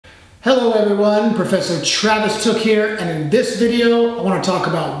Hello everyone, Professor Travis Took here, and in this video I want to talk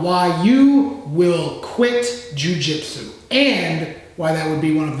about why you will quit Jiu-jitsu and why that would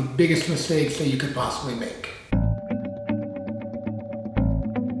be one of the biggest mistakes that you could possibly make.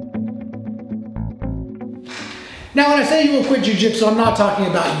 Now when I say you will quit Jiu-jitsu, I'm not talking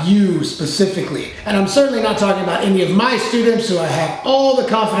about you specifically, and I'm certainly not talking about any of my students who I have all the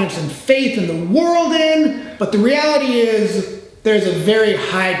confidence and faith in the world in, but the reality is there's a very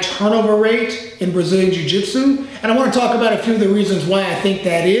high turnover rate in Brazilian Jiu-Jitsu, and I want to talk about a few of the reasons why I think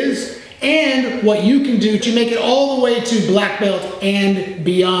that is, and what you can do to make it all the way to black belt and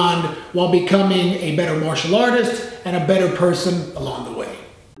beyond while becoming a better martial artist and a better person along the way.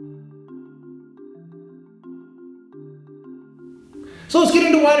 So let's get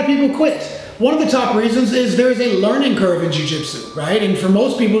into why do people quit. One of the top reasons is there's a learning curve in Jiu-Jitsu, right? And for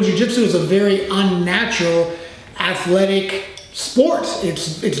most people, Jiu-Jitsu is a very unnatural, athletic sport.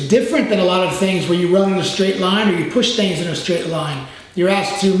 It's different than a lot of things where you run in a straight line or you push things in a straight line. You're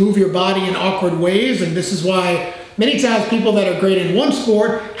asked to move your body in awkward ways, and this is why many times people that are great in one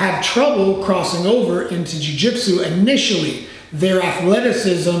sport have trouble crossing over into Jiu-Jitsu initially. Their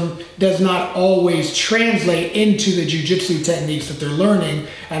athleticism does not always translate into the Jiu-Jitsu techniques that they're learning,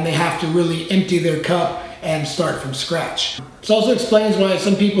 and they have to really empty their cup and start from scratch. This also explains why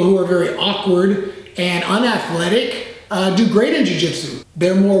some people who are very awkward and unathletic do great in Jiu-Jitsu.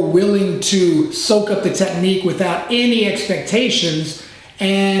 They're more willing to soak up the technique without any expectations,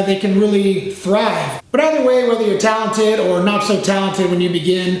 and they can really thrive. But either way, whether you're talented or not so talented when you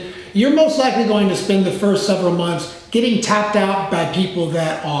begin, you're most likely going to spend the first several months getting tapped out by people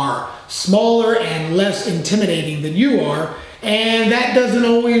that are smaller and less intimidating than you are, and that doesn't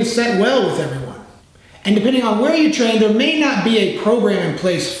always set well with everyone. And depending on where you train, there may not be a program in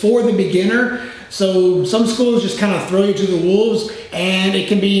place for the beginner. So some schools just kind of throw you to the wolves, and it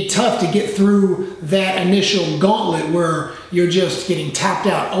can be tough to get through that initial gauntlet where you're just getting tapped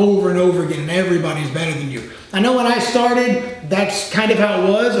out over and over again and everybody's better than you. I know when I started, that's kind of how it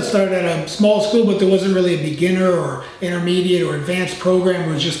was. I started at a small school, but there wasn't really a beginner or intermediate or advanced program.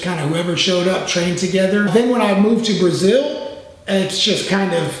 It was just kind of whoever showed up, trained together. Then when I moved to Brazil, it's just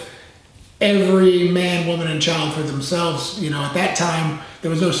kind of every man, woman, and child for themselves. You know, at that time,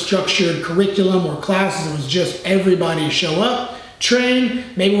 there was no structured curriculum or classes. It was just everybody show up, train,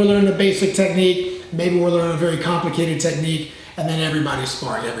 maybe we're learning a basic technique, maybe we're learning a very complicated technique, and then everybody's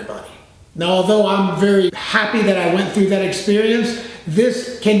sparring everybody. Now, although I'm very happy that I went through that experience,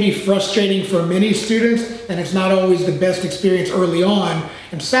 this can be frustrating for many students, and it's not always the best experience early on.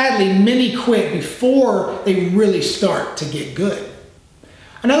 And sadly, many quit before they really start to get good.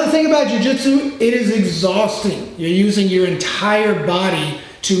 Another thing about Jiu-Jitsu, it is exhausting. You're using your entire body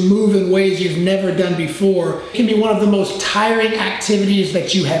to move in ways you've never done before. It can be one of the most tiring activities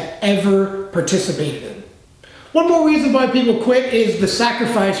that you have ever participated in. One more reason why people quit is the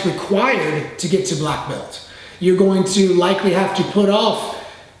sacrifice required to get to black belt. You're going to likely have to put off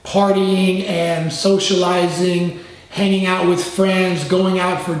partying and socializing, hanging out with friends, going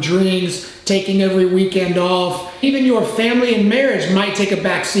out for drinks, taking every weekend off. Even your family and marriage might take a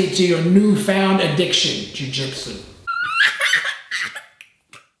backseat to your newfound addiction, Jiu-Jitsu.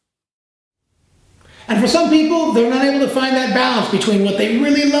 And for some people, they're not able to find that balance between what they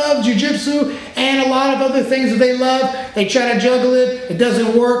really love, Jiu-Jitsu, and a lot of other things that they love. They try to juggle it, it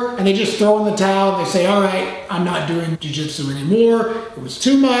doesn't work, and they just throw in the towel. They say, all right, I'm not doing Jiu-Jitsu anymore. It was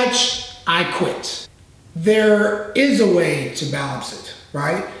too much, I quit. There is a way to balance it,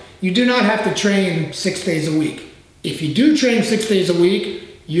 right? You do not have to train 6 days a week. If you do train 6 days a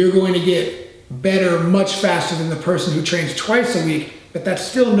week, you're going to get better much faster than the person who trains twice a week, but that's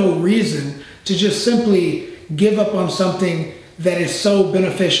still no reason to just simply give up on something that is so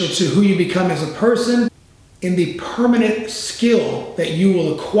beneficial to who you become as a person and the permanent skill that you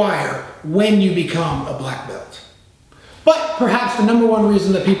will acquire when you become a black belt. But perhaps the number one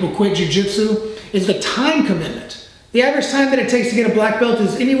reason that people quit Jiu-Jitsu is the time commitment. The average time that it takes to get a black belt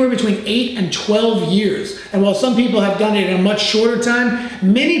is anywhere between 8 and 12 years. And while some people have done it in a much shorter time,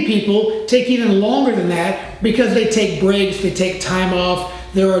 many people take even longer than that because they take breaks, they take time off.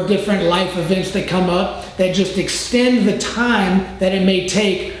 There are different life events that come up that just extend the time that it may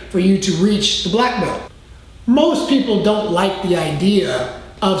take for you to reach the black belt. Most people don't like the idea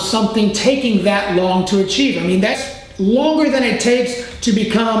of something taking that long to achieve. I mean, that's longer than it takes to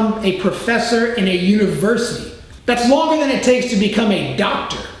become a professor in a university. That's longer than it takes to become a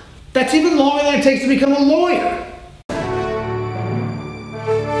doctor. That's even longer than it takes to become a lawyer.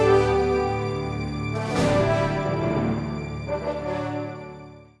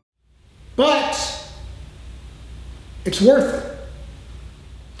 But it's worth it.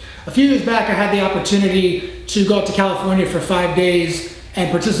 A few years back, I had the opportunity to go out to California for 5 days and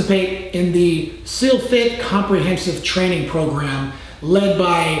participate in the SEAL Fit Comprehensive Training Program led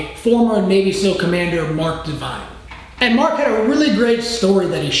by former Navy SEAL Commander Mark Devine. And Mark had a really great story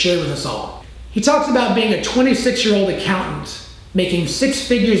that he shared with us all. He talks about being a 26-year-old accountant making 6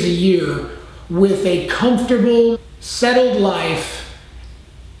 figures a year with a comfortable, settled life,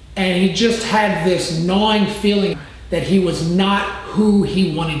 and he just had this gnawing feeling that he was not who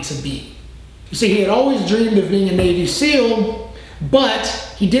he wanted to be. You see, he had always dreamed of being a Navy SEAL, but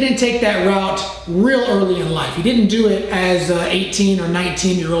he didn't take that route real early in life. He didn't do it as an 18 or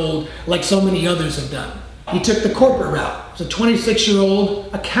 19-year-old like so many others have done. He took the corporate route. As a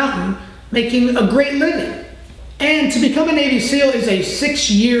 26-year-old accountant making a great living. And to become a Navy SEAL is a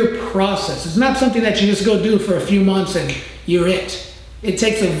 6-year process. It's not something that you just go do for a few months and you're it. It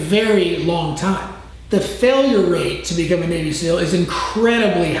takes a very long time. The failure rate to become a Navy SEAL is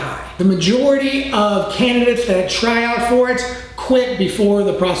incredibly high. The majority of candidates that try out for it quit before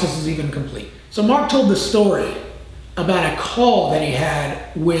the process is even complete. So Mark told the story about a call that he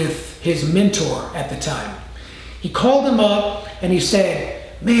had with his mentor at the time. He called him up and he said,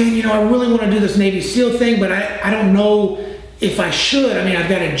 man, you know, I really want to do this Navy SEAL thing, but I don't know if I should. I mean, I've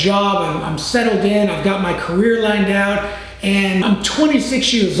got a job, I'm settled in, I've got my career lined out, and I'm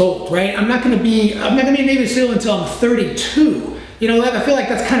 26 years old, right? I'm not gonna be a Navy SEAL until I'm 32. You know, I feel like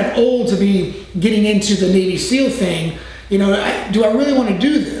that's kind of old to be getting into the Navy SEAL thing. You know, do I really want to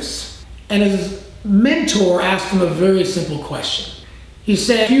do this? And his mentor asked him a very simple question. He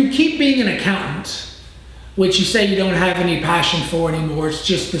said, if you keep being an accountant, which you say you don't have any passion for anymore, it's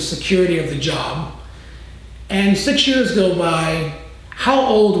just the security of the job, and 6 years go by, how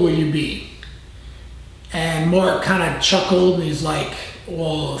old will you be? And Mark kind of chuckled and he's like,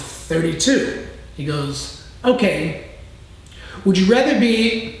 well, 32. He goes, okay, would you rather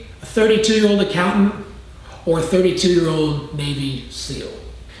be a 32-year-old accountant or a 32-year-old Navy SEAL?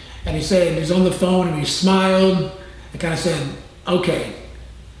 And he said, he's on the phone and he smiled and kind of said, okay,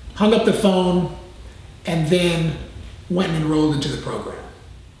 hung up the phone, and then went and enrolled into the program.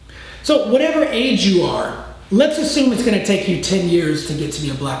 So whatever age you are, let's assume it's going to take you 10 years to get to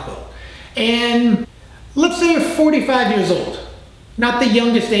be a black belt. And let's say you're 45 years old. Not the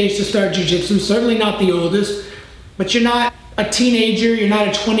youngest age to start jiu-jitsu, certainly not the oldest, but you're not a teenager, you're not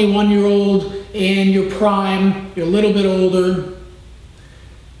a 21-year-old in your prime, you're a little bit older.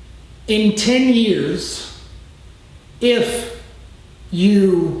 In 10 years, if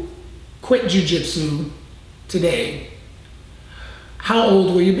you quit jiu-jitsu today, how old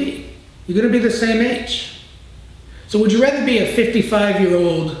will you be? You're going to be the same age. So would you rather be a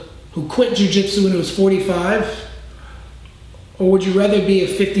 55-year-old who quit jiu-jitsu when he was 45, or would you rather be a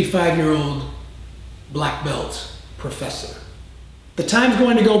 55-year-old black belt professor? The time's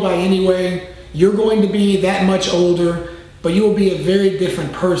going to go by anyway. You're going to be that much older, but you will be a very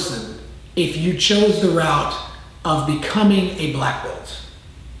different person if you chose the route of becoming a black belt.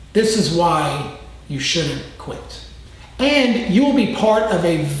 This is why you shouldn't quit. And you will be part of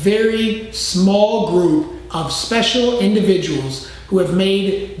a very small group of special individuals who have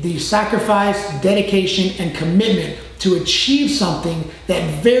made the sacrifice, dedication, and commitment to achieve something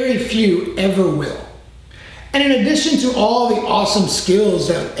that very few ever will. And in addition to all the awesome skills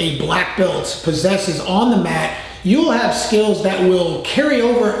that a black belt possesses on the mat, you'll have skills that will carry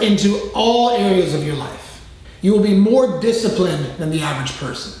over into all areas of your life. You will be more disciplined than the average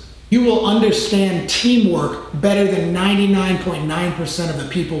person. You will understand teamwork better than 99.9% of the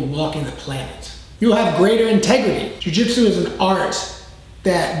people walking the planet. You'll have greater integrity. Jiu-jitsu is an art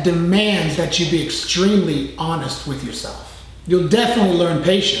that demands that you be extremely honest with yourself. You'll definitely learn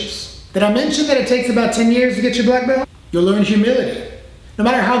patience. Did I mention that it takes about 10 years to get your black belt? You'll learn humility. No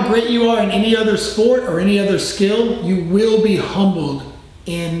matter how great you are in any other sport or any other skill, you will be humbled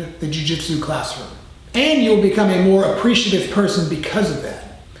in the jiu-jitsu classroom. And you'll become a more appreciative person because of that.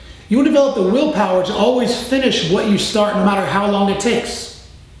 You will develop the willpower to always finish what you start no matter how long it takes.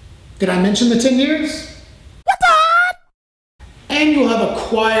 Did I mention the 10 years? And you'll have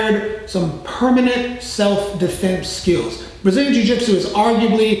acquired some permanent self-defense skills. Brazilian Jiu-Jitsu is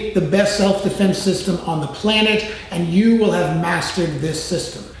arguably the best self-defense system on the planet, and you will have mastered this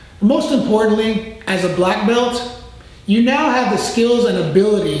system. Most importantly, as a black belt, you now have the skills and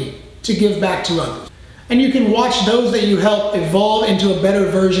ability to give back to others. And you can watch those that you help evolve into a better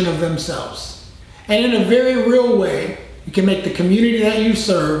version of themselves. And in a very real way, you can make the community that you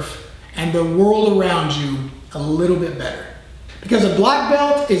serve and the world around you a little bit better. Because a black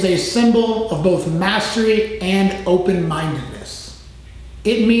belt is a symbol of both mastery and open-mindedness.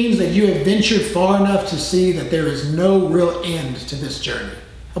 It means that you have ventured far enough to see that there is no real end to this journey.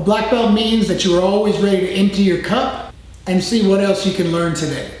 A black belt means that you are always ready to empty your cup and see what else you can learn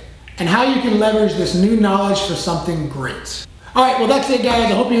today and how you can leverage this new knowledge for something great. All right, well that's it guys.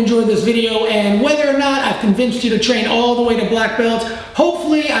 I hope you enjoyed this video, and whether or not I've convinced you to train all the way to black belt,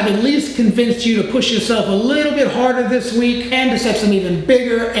 hopefully I've at least convinced you to push yourself a little bit harder this week and to set some even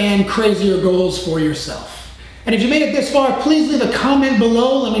bigger and crazier goals for yourself. And if you made it this far, please leave a comment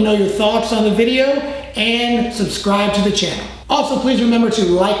below. Let me know your thoughts on the video and subscribe to the channel. Also, please remember to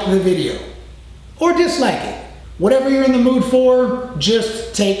like the video or dislike it. Whatever you're in the mood for,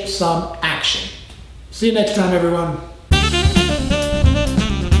 just take some action. See you next time, everyone.